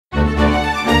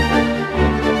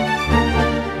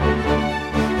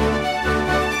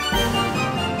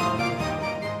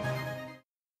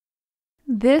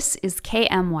This is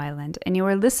K.M. Weiland, and you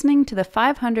are listening to the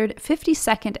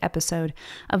 552nd episode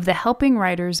of the Helping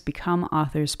Writers Become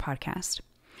Authors podcast.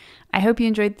 I hope you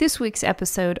enjoyed this week's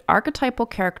episode, Archetypal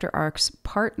Character Arcs,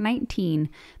 Part 19,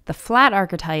 The Flat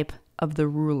Archetype of the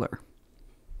Ruler.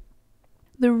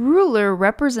 The ruler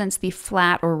represents the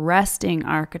flat or resting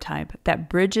archetype that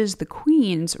bridges the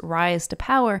queen's rise to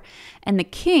power and the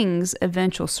king's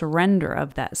eventual surrender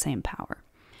of that same power.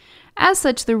 As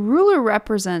such, the ruler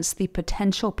represents the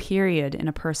potential period in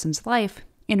a person's life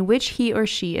in which he or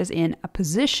she is in a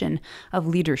position of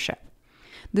leadership.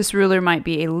 This ruler might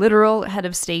be a literal head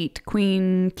of state,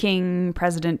 queen, king,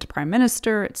 president, prime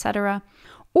minister, etc.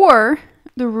 Or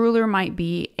the ruler might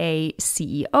be a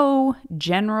CEO,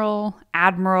 general,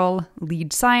 admiral,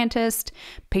 lead scientist,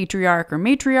 patriarch or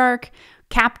matriarch,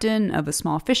 captain of a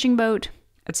small fishing boat,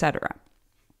 etc.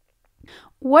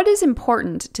 What is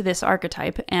important to this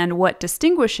archetype and what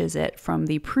distinguishes it from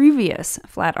the previous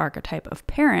flat archetype of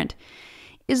parent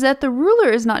is that the ruler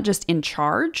is not just in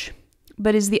charge,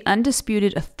 but is the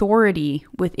undisputed authority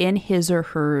within his or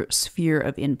her sphere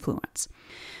of influence.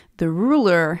 The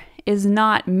ruler is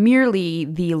not merely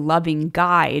the loving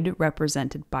guide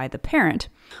represented by the parent,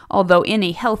 although in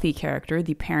a healthy character,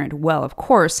 the parent will, of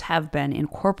course, have been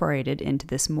incorporated into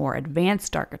this more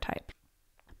advanced archetype.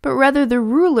 But rather, the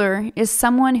ruler is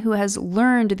someone who has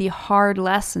learned the hard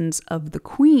lessons of the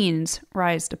queen's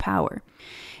rise to power.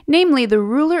 Namely, the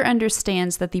ruler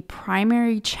understands that the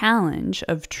primary challenge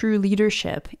of true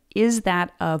leadership is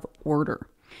that of order.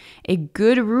 A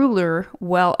good ruler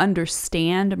will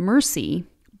understand mercy,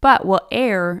 but will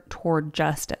err toward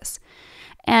justice.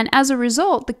 And as a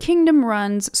result, the kingdom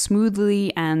runs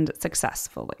smoothly and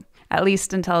successfully, at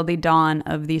least until the dawn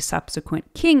of the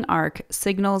subsequent king arc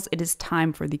signals it is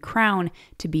time for the crown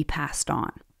to be passed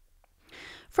on.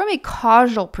 From a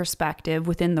causal perspective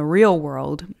within the real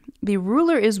world, the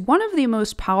ruler is one of the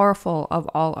most powerful of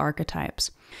all archetypes,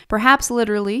 perhaps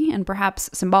literally and perhaps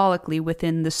symbolically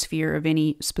within the sphere of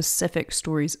any specific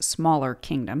story's smaller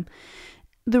kingdom.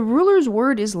 The ruler's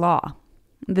word is law.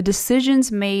 The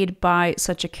decisions made by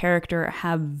such a character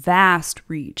have vast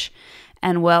reach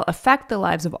and will affect the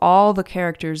lives of all the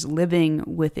characters living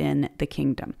within the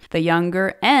kingdom, the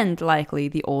younger and likely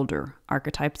the older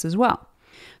archetypes as well.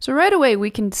 So right away,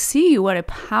 we can see what a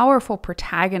powerful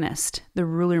protagonist the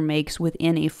ruler makes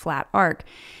within a flat arc,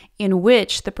 in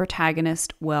which the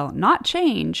protagonist will not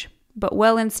change, but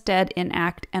will instead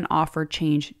enact and offer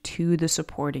change to the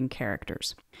supporting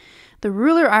characters. The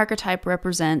ruler archetype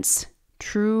represents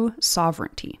true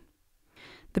sovereignty.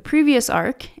 The previous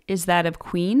arc is that of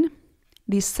queen,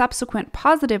 the subsequent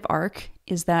positive arc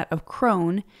is that of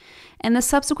crone, and the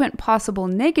subsequent possible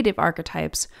negative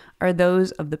archetypes are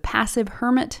those of the passive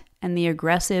hermit and the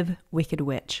aggressive wicked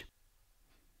witch.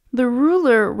 The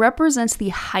ruler represents the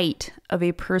height of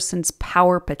a person's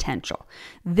power potential.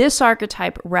 This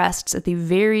archetype rests at the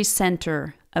very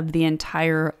center of the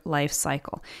entire life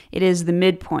cycle. It is the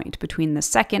midpoint between the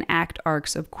second act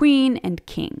arcs of queen and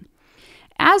king.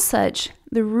 As such,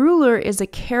 the ruler is a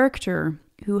character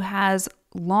who has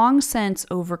long since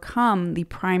overcome the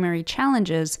primary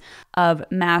challenges of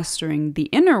mastering the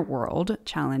inner world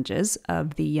challenges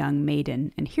of the young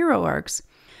maiden and hero arcs,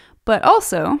 but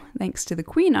also, thanks to the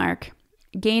queen arc,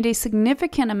 gained a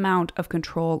significant amount of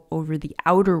control over the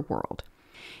outer world.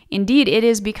 Indeed, it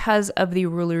is because of the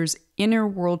ruler's inner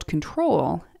world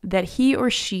control that he or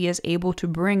she is able to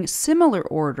bring similar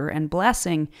order and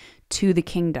blessing to the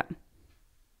kingdom.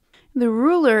 The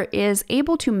ruler is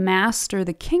able to master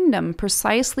the kingdom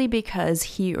precisely because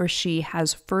he or she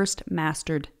has first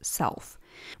mastered self.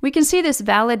 We can see this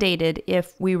validated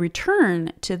if we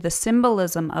return to the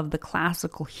symbolism of the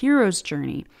classical hero's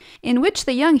journey, in which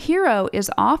the young hero is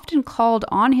often called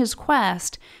on his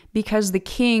quest because the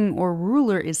king or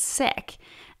ruler is sick,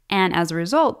 and as a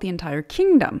result, the entire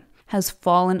kingdom has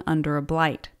fallen under a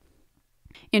blight.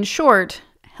 In short,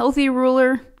 healthy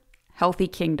ruler, healthy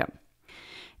kingdom.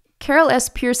 Carol S.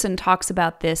 Pearson talks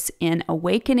about this in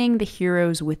Awakening the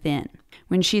Heroes Within,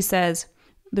 when she says,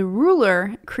 "The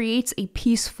ruler creates a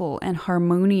peaceful and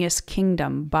harmonious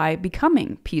kingdom by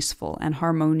becoming peaceful and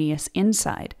harmonious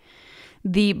inside.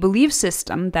 The belief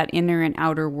system that inner and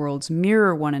outer worlds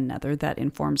mirror one another that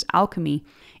informs alchemy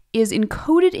is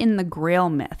encoded in the Grail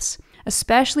myths,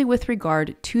 especially with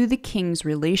regard to the king's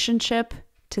relationship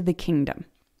to the kingdom."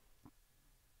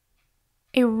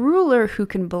 A ruler who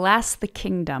can bless the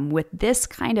kingdom with this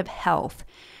kind of health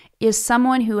is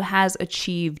someone who has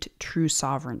achieved true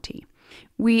sovereignty.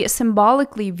 We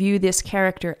symbolically view this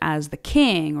character as the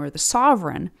king or the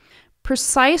sovereign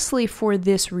precisely for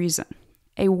this reason.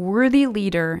 A worthy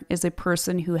leader is a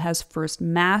person who has first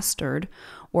mastered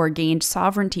or gained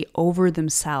sovereignty over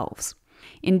themselves.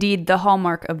 Indeed, the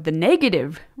hallmark of the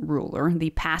negative ruler, the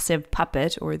passive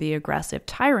puppet or the aggressive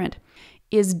tyrant,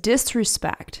 is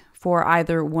disrespect for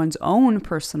either one's own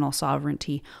personal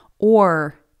sovereignty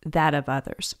or that of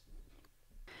others.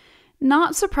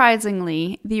 Not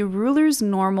surprisingly, the ruler's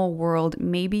normal world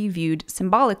may be viewed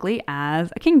symbolically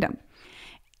as a kingdom.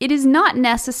 It is not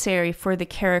necessary for the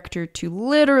character to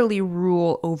literally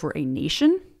rule over a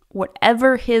nation.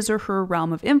 Whatever his or her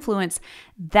realm of influence,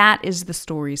 that is the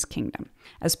story's kingdom.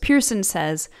 As Pearson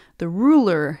says, the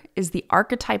ruler is the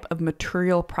archetype of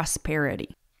material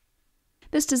prosperity.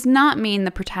 This does not mean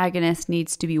the protagonist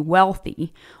needs to be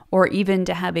wealthy or even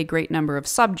to have a great number of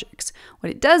subjects.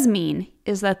 What it does mean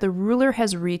is that the ruler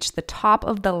has reached the top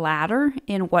of the ladder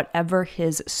in whatever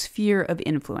his sphere of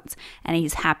influence, and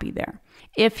he's happy there.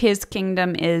 If his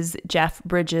kingdom is Jeff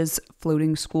Bridges'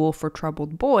 floating school for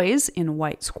troubled boys in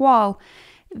White Squall,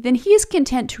 then he is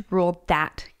content to rule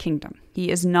that kingdom. He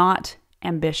is not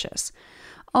ambitious.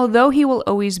 Although he will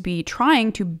always be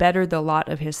trying to better the lot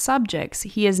of his subjects,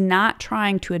 he is not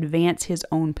trying to advance his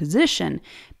own position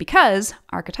because,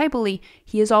 archetypally,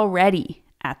 he is already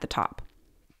at the top.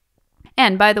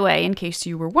 And by the way, in case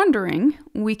you were wondering,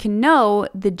 we can know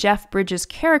the Jeff Bridges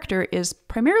character is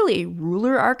primarily a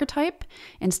ruler archetype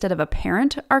instead of a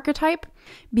parent archetype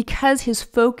because his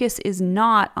focus is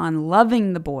not on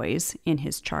loving the boys in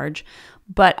his charge,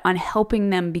 but on helping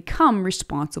them become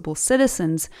responsible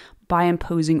citizens by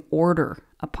imposing order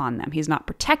upon them. He's not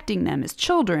protecting them as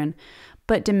children,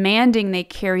 but demanding they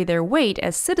carry their weight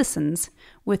as citizens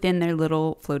within their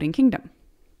little floating kingdom.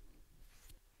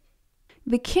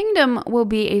 The kingdom will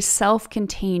be a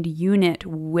self-contained unit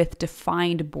with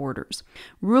defined borders.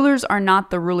 Rulers are not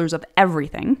the rulers of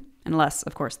everything, unless,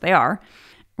 of course, they are.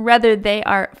 Rather, they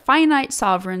are finite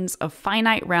sovereigns of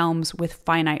finite realms with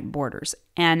finite borders,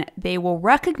 and they will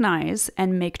recognize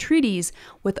and make treaties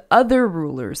with other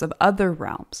rulers of other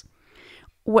realms.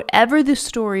 Whatever the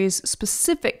story's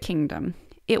specific kingdom,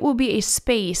 it will be a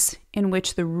space in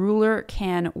which the ruler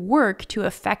can work to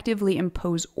effectively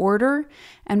impose order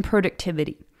and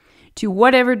productivity. To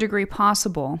whatever degree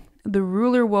possible, the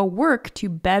ruler will work to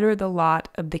better the lot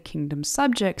of the kingdom's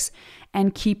subjects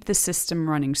and keep the system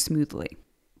running smoothly.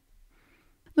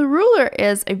 The ruler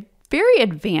is a very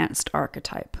advanced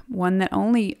archetype, one that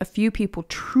only a few people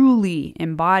truly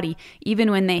embody,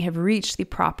 even when they have reached the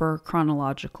proper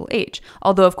chronological age.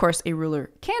 Although, of course, a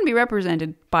ruler can be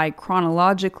represented by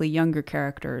chronologically younger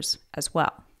characters as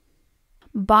well.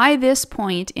 By this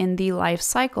point in the life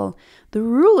cycle, the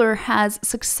ruler has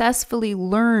successfully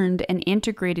learned and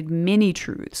integrated many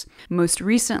truths. Most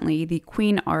recently, the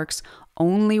Queen arc's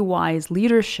only wise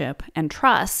leadership and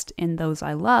trust in those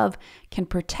I love can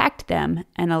protect them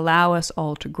and allow us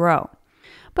all to grow.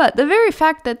 But the very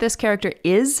fact that this character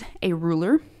is a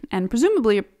ruler, and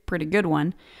presumably a pretty good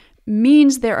one,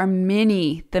 means there are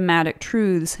many thematic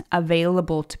truths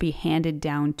available to be handed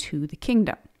down to the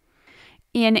kingdom.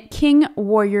 In King,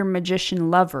 Warrior,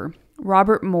 Magician, Lover,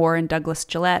 Robert Moore and Douglas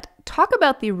Gillette talk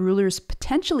about the ruler's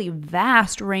potentially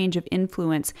vast range of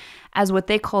influence as what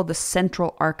they call the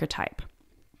central archetype.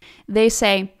 They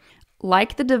say,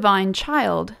 like the divine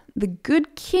child, the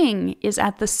good king is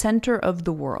at the center of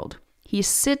the world. He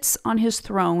sits on his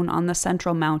throne on the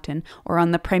central mountain, or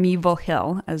on the primeval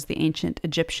hill, as the ancient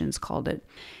Egyptians called it.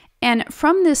 And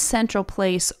from this central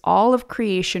place, all of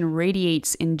creation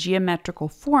radiates in geometrical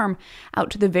form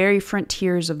out to the very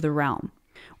frontiers of the realm.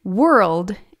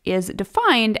 World is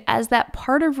defined as that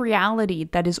part of reality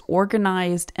that is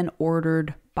organized and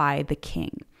ordered by the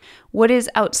king. What is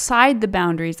outside the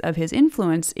boundaries of his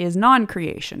influence is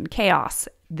non-creation, chaos,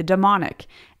 the demonic,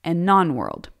 and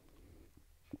non-world.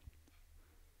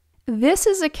 This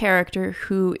is a character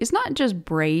who is not just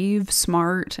brave,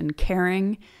 smart, and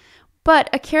caring,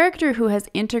 but a character who has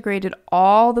integrated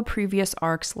all the previous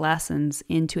arc's lessons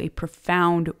into a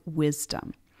profound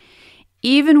wisdom.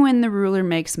 Even when the ruler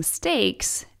makes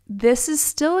mistakes, this is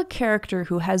still a character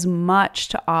who has much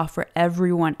to offer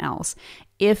everyone else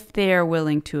if they are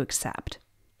willing to accept.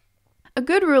 A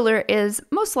good ruler is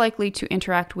most likely to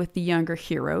interact with the younger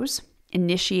heroes,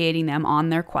 initiating them on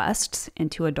their quests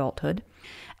into adulthood.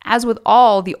 As with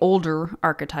all the older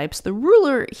archetypes, the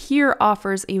ruler here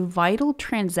offers a vital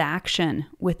transaction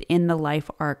within the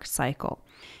life arc cycle.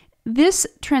 This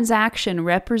transaction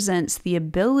represents the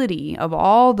ability of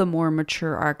all the more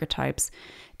mature archetypes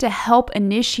to help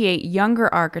initiate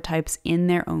younger archetypes in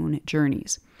their own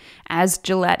journeys. As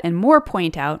Gillette and Moore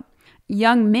point out,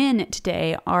 Young men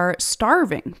today are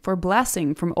starving for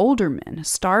blessing from older men,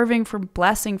 starving for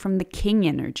blessing from the king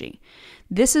energy.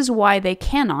 This is why they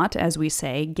cannot, as we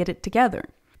say, get it together.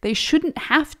 They shouldn't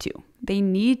have to. They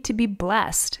need to be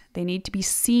blessed. They need to be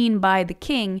seen by the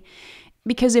king,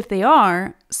 because if they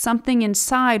are, something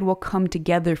inside will come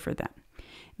together for them.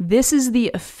 This is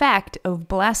the effect of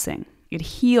blessing. It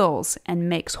heals and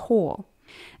makes whole.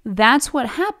 That's what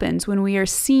happens when we are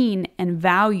seen and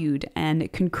valued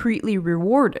and concretely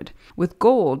rewarded, with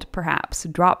gold, perhaps,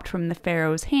 dropped from the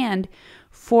Pharaoh's hand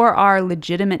for our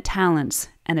legitimate talents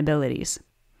and abilities.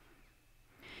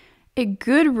 A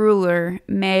good ruler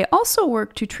may also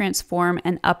work to transform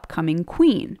an upcoming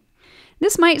queen.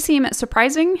 This might seem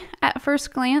surprising at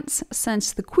first glance,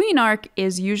 since the queen arc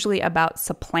is usually about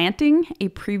supplanting a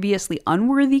previously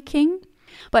unworthy king.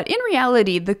 But in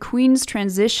reality, the queen's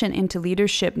transition into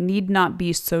leadership need not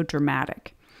be so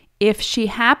dramatic. If she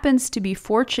happens to be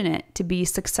fortunate to be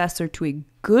successor to a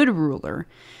good ruler,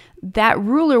 that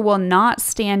ruler will not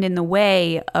stand in the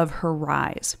way of her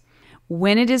rise.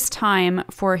 When it is time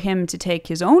for him to take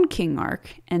his own king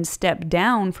arc and step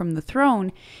down from the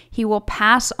throne, he will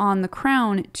pass on the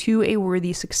crown to a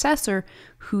worthy successor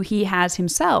who he has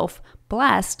himself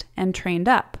blessed and trained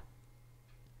up.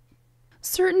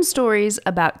 Certain stories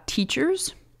about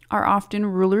teachers are often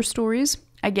ruler stories.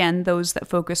 Again, those that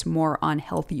focus more on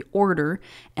healthy order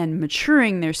and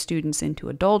maturing their students into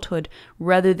adulthood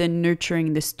rather than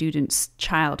nurturing the students'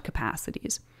 child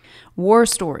capacities. War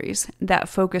stories that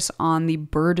focus on the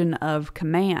burden of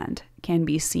command can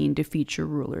be seen to feature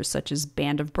rulers such as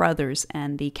Band of Brothers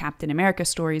and the Captain America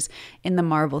stories in the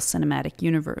Marvel Cinematic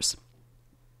Universe.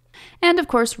 And of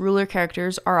course, ruler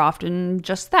characters are often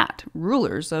just that,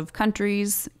 rulers of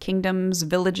countries, kingdoms,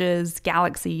 villages,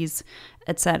 galaxies,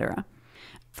 etc.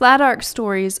 Flat arc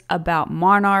stories about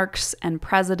monarchs and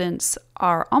presidents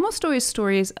are almost always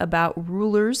stories about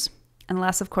rulers,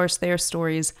 unless of course they are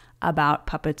stories about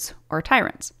puppets or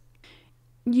tyrants.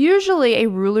 Usually a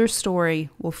ruler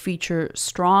story will feature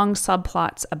strong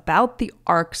subplots about the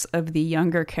arcs of the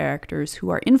younger characters who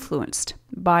are influenced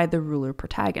by the ruler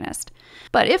protagonist.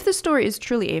 But if the story is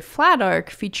truly a flat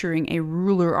arc featuring a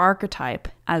ruler archetype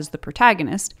as the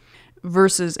protagonist,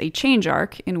 versus a change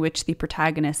arc in which the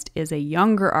protagonist is a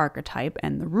younger archetype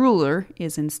and the ruler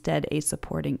is instead a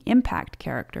supporting impact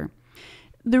character,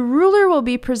 the ruler will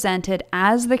be presented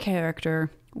as the character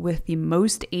with the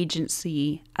most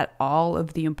agency at all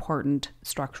of the important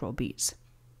structural beats.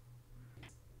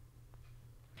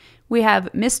 We have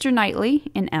Mr.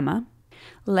 Knightley in Emma,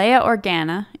 Leia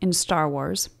Organa in Star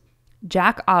Wars,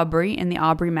 Jack Aubrey in the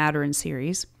Aubrey Maturin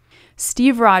series,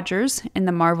 Steve Rogers in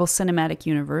the Marvel Cinematic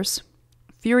Universe,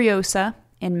 Furiosa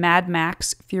in Mad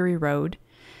Max Fury Road,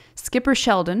 Skipper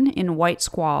Sheldon in White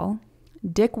Squall,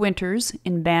 Dick Winters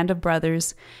in Band of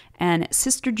Brothers, and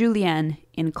Sister Julienne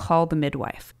in Call the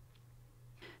Midwife.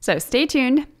 So stay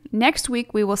tuned. Next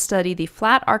week we will study the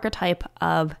flat archetype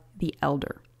of the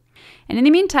Elder. And in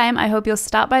the meantime, I hope you'll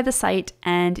stop by the site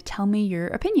and tell me your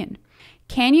opinion.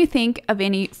 Can you think of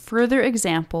any further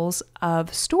examples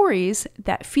of stories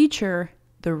that feature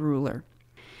the ruler?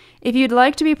 If you'd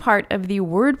like to be part of the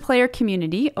word player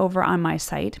community over on my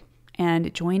site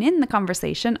and join in the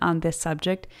conversation on this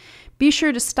subject, be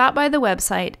sure to stop by the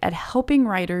website at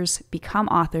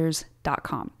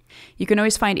helpingwritersbecomeauthors.com. You can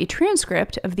always find a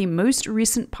transcript of the most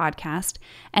recent podcast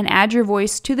and add your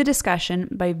voice to the discussion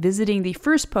by visiting the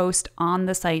first post on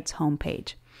the site's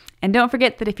homepage. And don't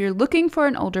forget that if you're looking for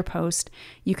an older post,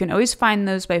 you can always find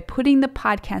those by putting the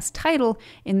podcast title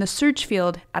in the search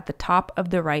field at the top of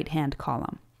the right-hand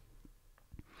column.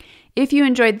 If you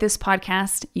enjoyed this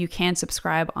podcast, you can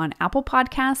subscribe on Apple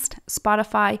Podcast,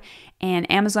 Spotify, and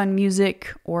Amazon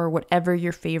Music, or whatever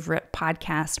your favorite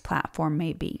podcast platform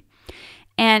may be.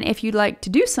 And if you'd like to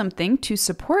do something to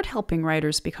support helping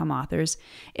writers become authors,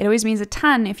 it always means a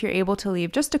ton if you're able to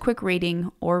leave just a quick rating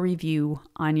or review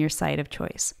on your site of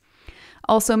choice.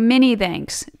 Also, many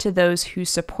thanks to those who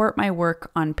support my work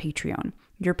on Patreon.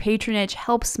 Your patronage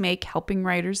helps make helping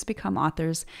writers become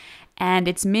authors, and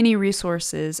its many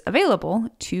resources available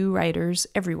to writers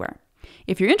everywhere.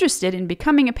 If you're interested in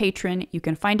becoming a patron, you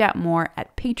can find out more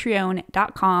at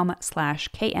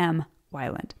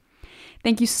patreon.com/kmweiland.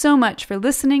 Thank you so much for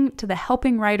listening to the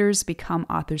Helping Writers Become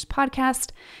Authors podcast,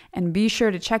 and be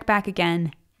sure to check back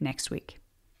again next week.